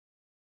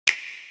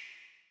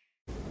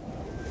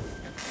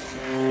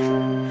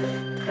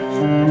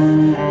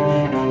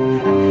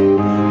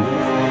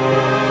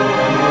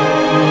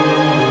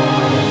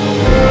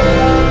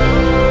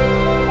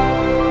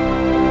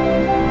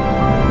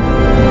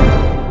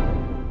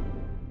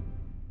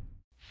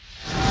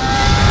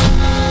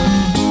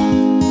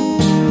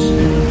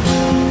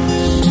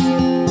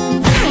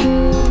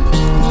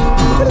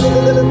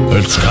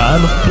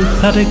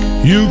pathetic,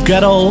 you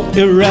get all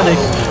erratic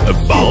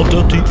about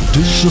dirty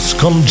dishes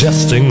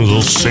congesting the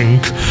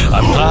sink.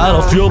 I'm tired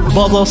of your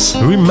bothers,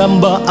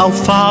 remember our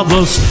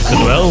fathers. They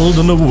dwelled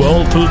in a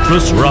world filled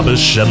with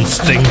rubbish and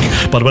stink.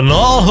 But when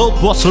all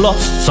hope was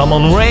lost,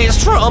 someone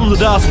raised from the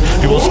dust.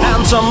 He was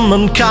handsome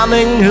and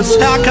cunning, his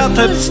haircut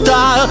had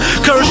style.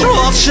 Courage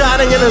was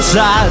shining in his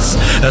eyes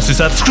as he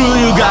said, screw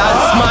you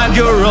guys, mind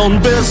your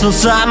own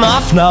business, I'm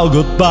off now,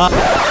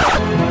 goodbye.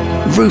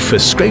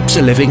 Rufus scrapes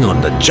a living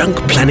on the junk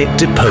planet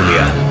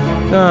Deponia.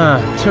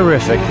 Ah,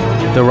 terrific.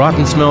 The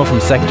rotten smell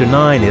from Sector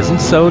 9 isn't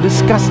so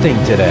disgusting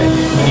today.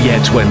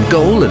 Yet when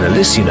Goal and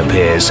Elysium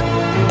appears,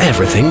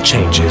 everything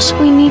changes.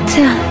 We need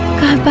to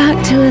go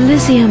back to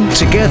Elysium.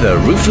 Together,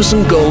 Rufus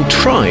and Goal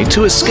try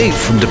to escape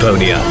from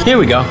Deponia. Here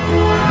we go.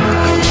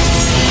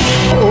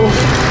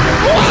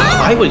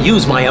 I will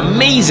use my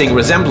amazing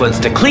resemblance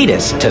to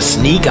Cletus to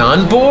sneak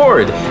on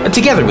board,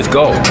 together with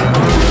Gold.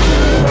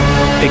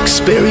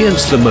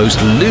 Experience the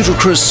most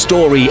ludicrous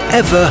story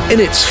ever in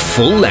its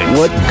full length.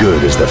 What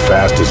good is the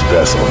fastest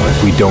vessel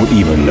if we don't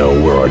even know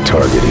where our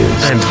target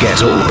is? And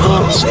get all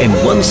parts in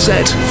one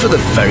set for the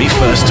very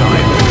first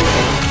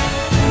time.